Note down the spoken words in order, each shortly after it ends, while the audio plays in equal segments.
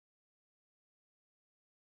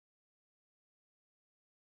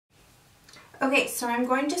Okay, so I'm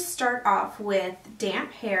going to start off with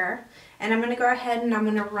damp hair, and I'm going to go ahead and I'm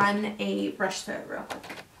going to run a brush through it real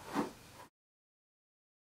quick.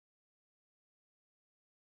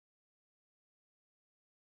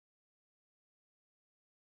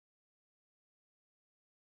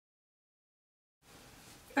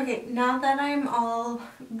 Okay, now that I'm all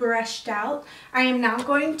brushed out, I am now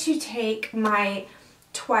going to take my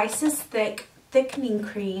twice as thick thickening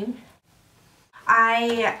cream.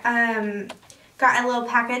 I got a little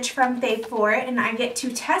package from Fave4 and I get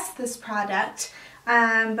to test this product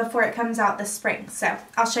before it comes out this spring. So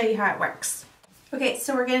I'll show you how it works. Okay,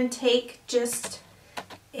 so we're going to take just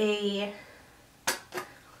a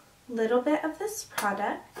little bit of this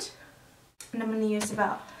product, and I'm going to use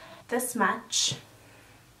about this much.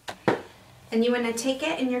 And you want to take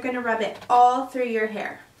it and you're going to rub it all through your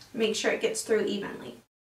hair. Make sure it gets through evenly.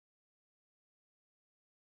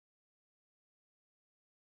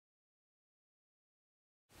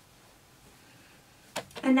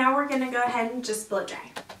 And now we're going to go ahead and just blow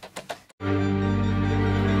dry.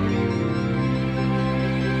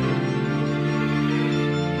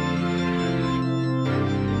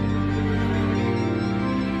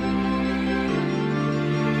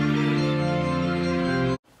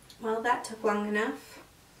 Well, that took long enough.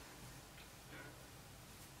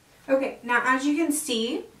 Okay, now as you can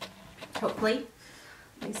see, hopefully,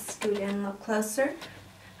 let me scoot in a little closer.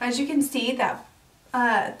 As you can see, that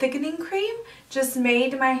thickening cream just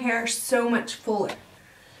made my hair so much fuller.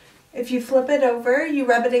 If you flip it over, you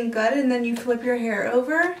rub it in good, and then you flip your hair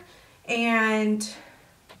over and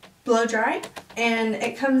blow dry, and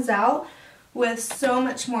it comes out with so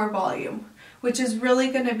much more volume, which is really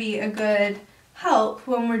going to be a good help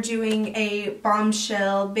when we're doing a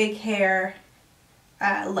bombshell big hair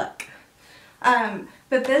look.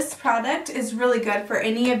 But this product is really good for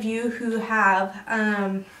any of you who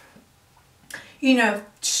have you know,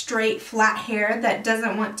 straight flat hair that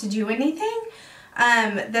doesn't want to do anything.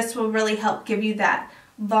 This will really help give you that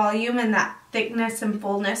volume and that thickness and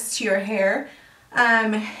fullness to your hair.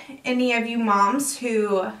 Any of you moms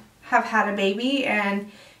who have had a baby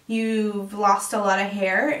and you've lost a lot of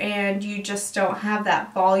hair and you just don't have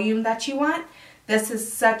that volume that you want, this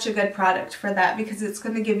is such a good product for that, because it's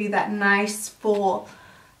going to give you that nice full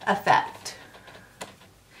effect.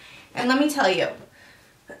 And let me tell you,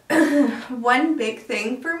 one big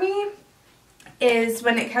thing for me is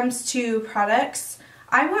when it comes to products,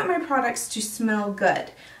 I want my products to smell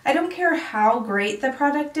good. I don't care how great the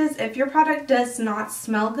product is. If your product does not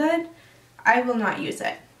smell good, I will not use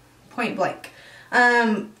it. Point blank.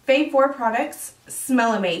 Fave4 products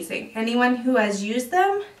smell amazing. Anyone who has used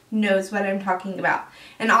them knows what I'm talking about.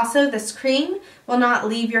 And also, this cream will not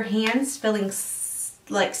leave your hands feeling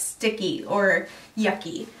like sticky or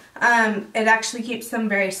yucky. It actually keeps them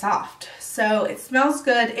very soft. So it smells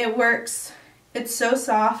good, it works, it's so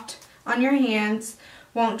soft on your hands,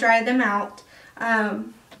 won't dry them out.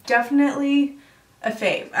 Definitely a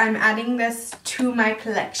fave. I'm adding this to my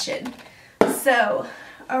collection. So,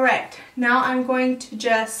 alright, now I'm going to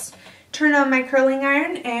just turn on my curling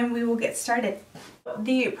iron and we will get started.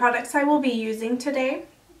 The products I will be using today,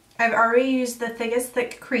 I've already used the thickest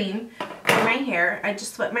thick cream for my hair. I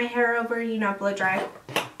just flip my hair over, you know, blow dry.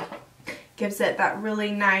 Gives it that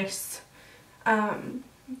really nice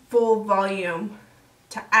full volume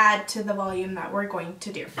to add to the volume that we're going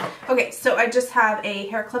to do. Okay, so I just have a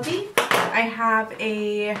hair clippy. I have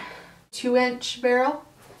a 2-inch barrel.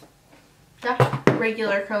 Yeah,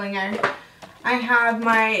 regular curling iron. I have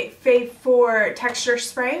my Fave4 texture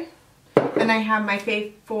spray. And I have my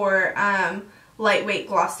Fave4 lightweight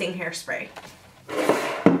glossing hairspray.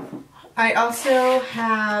 I also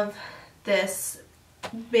have this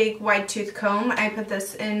big wide tooth comb. I put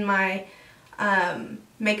this in my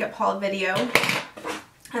makeup haul video.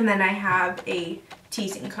 And then I have a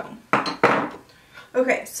teasing comb.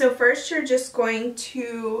 Okay, so first you're just going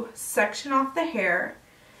to section off the hair.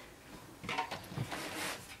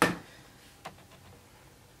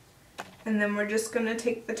 And then we're just going to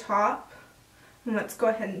take the top and let's go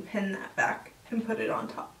ahead and pin that back and put it on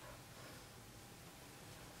top.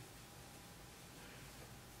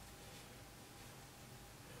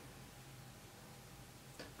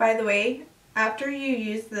 By the way, after you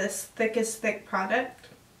use this thickest thick product,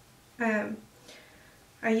 I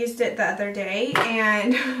used it the other day,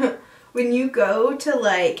 and when you go to,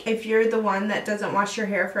 like, if you're the one that doesn't wash your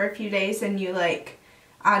hair for a few days and you like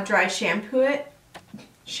add dry shampoo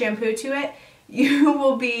to it, you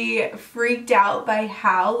will be freaked out by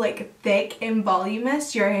how like thick and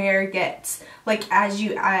voluminous your hair gets, like as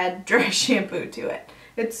you add dry shampoo to it.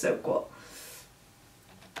 It's so cool.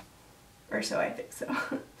 or so I think so.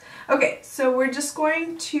 Okay, so we're just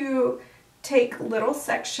going to take little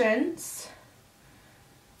sections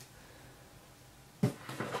and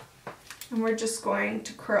we're just going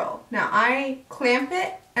to curl. Now I clamp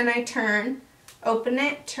it and I turn, open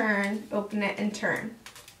it, and turn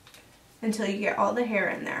until you get all the hair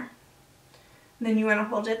in there. And then you want to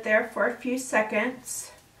hold it there for a few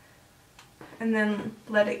seconds and then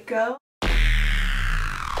let it go.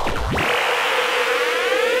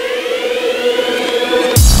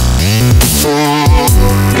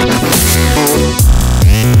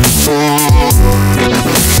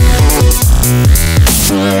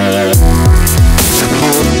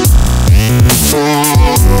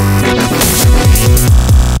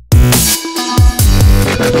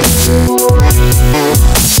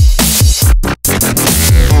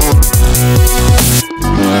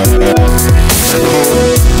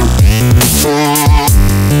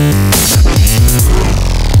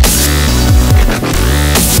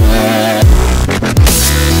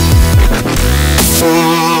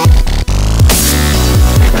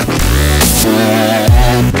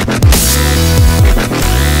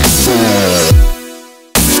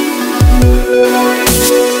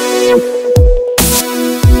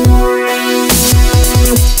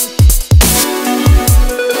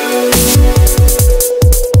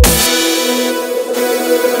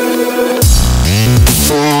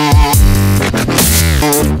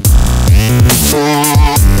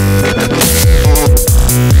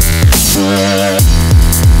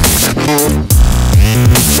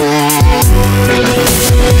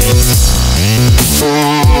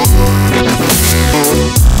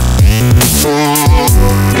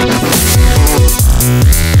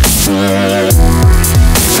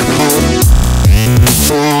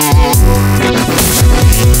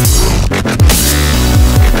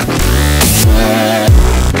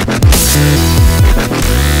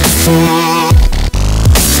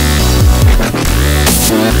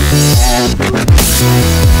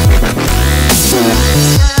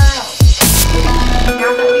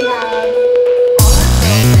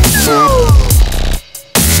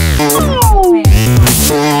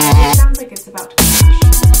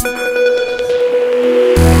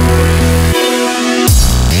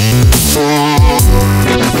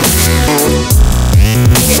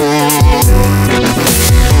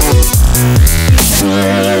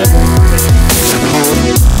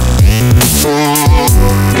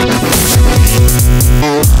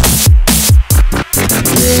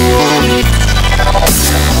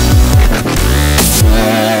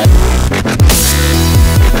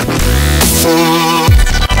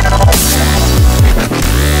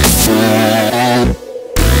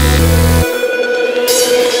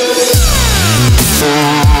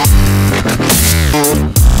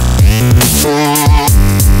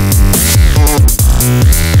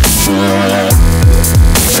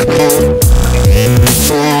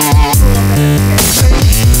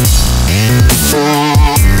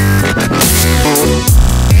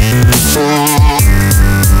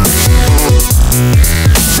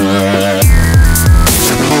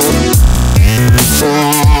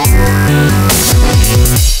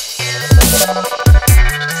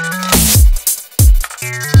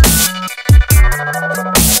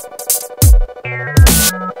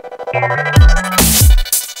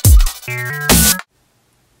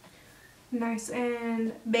 Nice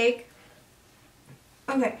and big.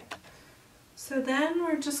 Okay, so then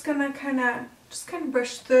we're just gonna kind of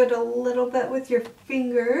brush through it a little bit with your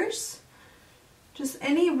fingers. Just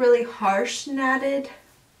any really harsh knotted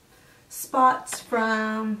spots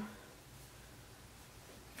from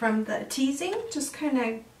the teasing, just kind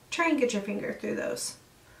of try and get your finger through those.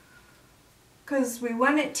 Because we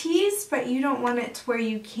want it teased, but you don't want it to where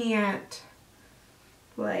you can't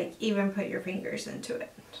like even put your fingers into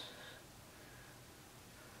it.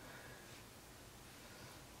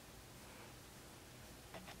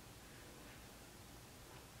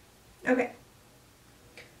 Okay,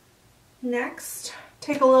 next,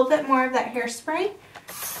 take a little bit more of that hairspray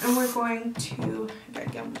and we're going to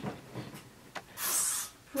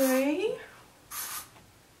spray,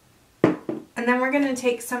 and then we're going to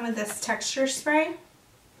take some of this texture spray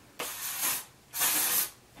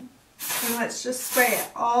and let's just spray it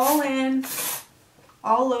all in,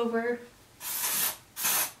 all over.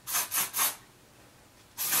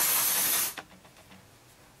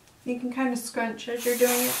 You can kind of scrunch as you're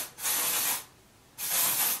doing it.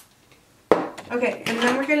 Okay, and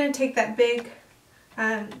then we're going to take that big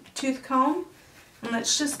tooth comb and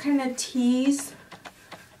let's just kind of tease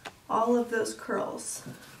all of those curls.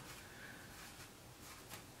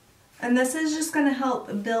 And this is just going to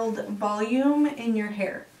help build volume in your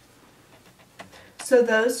hair. So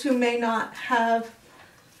those who may not have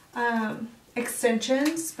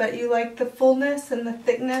extensions, but you like the fullness and the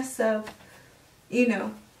thickness of, you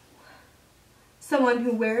know, someone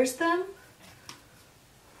who wears them,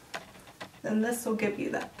 then this will give you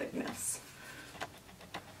that thickness.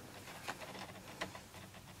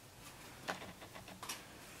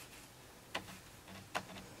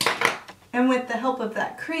 And with the help of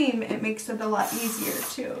that cream, it makes it a lot easier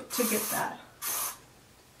too, to get that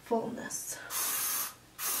fullness.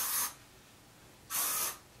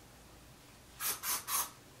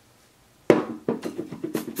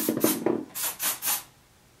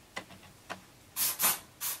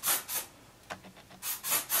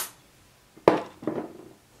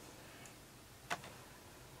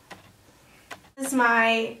 This is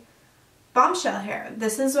my bombshell hair.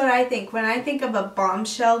 This is what I think. When I think of a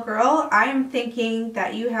bombshell girl, I'm thinking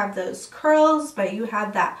that you have those curls, but you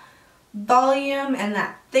have that volume and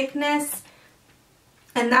that thickness.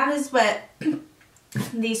 And that is what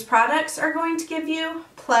these products are going to give you,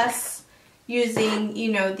 plus using,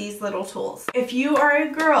 you know, these little tools. If you are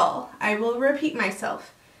a girl, I will repeat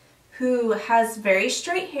myself, who has very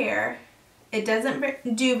straight hair, it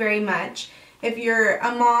doesn't do very much. If you're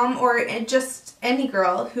a mom or just any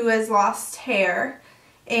girl who has lost hair,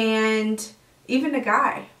 and even a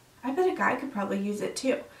guy, I bet a guy could probably use it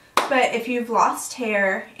too. But if you've lost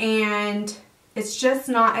hair and it's just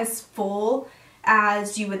not as full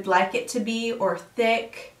as you would like it to be or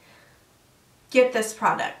thick, get this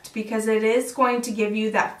product because it is going to give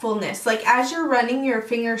you that fullness. Like as you're running your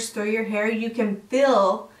fingers through your hair, you can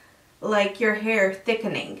feel like your hair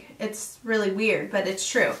thickening. It's really weird, but it's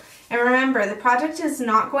true. And remember, the product is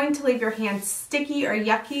not going to leave your hands sticky or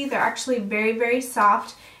yucky. They're actually very, very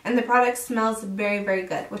soft, and the product smells very, very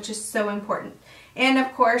good, which is so important. And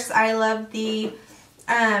of course, I love the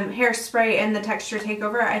hairspray and the texture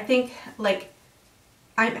takeover. I think, like,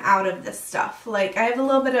 I'm out of this stuff. Like, I have a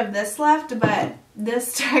little bit of this left, but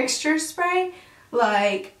this texture spray,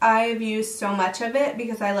 like, I've used so much of it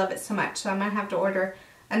because I love it so much. So I'm going to have to order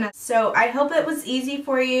another. So I hope it was easy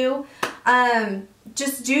for you.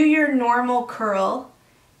 Just do your normal curl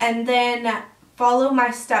and then follow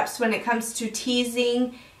my steps when it comes to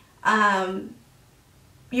teasing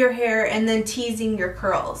your hair and then teasing your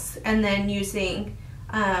curls and then using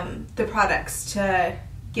the products to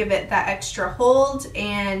give it that extra hold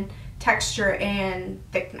and texture and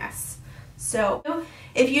thickness. So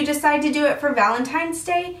if you decide to do it for Valentine's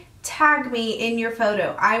Day, tag me in your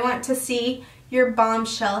photo. I want to see your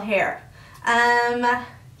bombshell hair.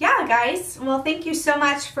 Yeah, guys, well, thank you so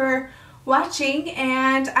much for watching,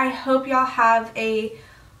 and I hope y'all have a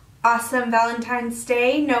awesome Valentine's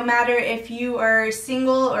Day, no matter if you are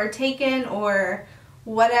single or taken or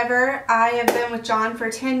whatever. I have been with John for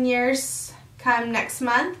 10 years come next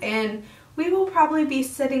month, and we will probably be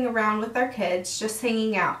sitting around with our kids just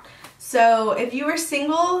hanging out. So if you are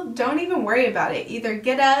single, don't even worry about it. Either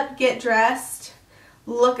get up, get dressed,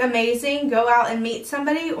 look amazing, go out and meet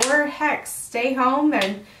somebody, or heck, stay home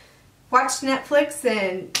and watch Netflix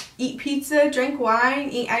and eat pizza, drink wine,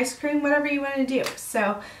 eat ice cream, whatever you want to do.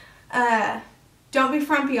 So don't be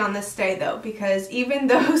frumpy on this day though, because even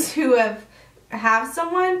those who have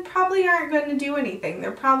someone probably aren't going to do anything.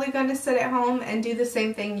 They're probably going to sit at home and do the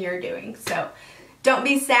same thing you're doing. So don't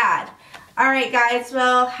be sad. Alright guys,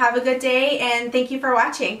 well, have a good day and thank you for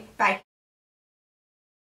watching. Bye.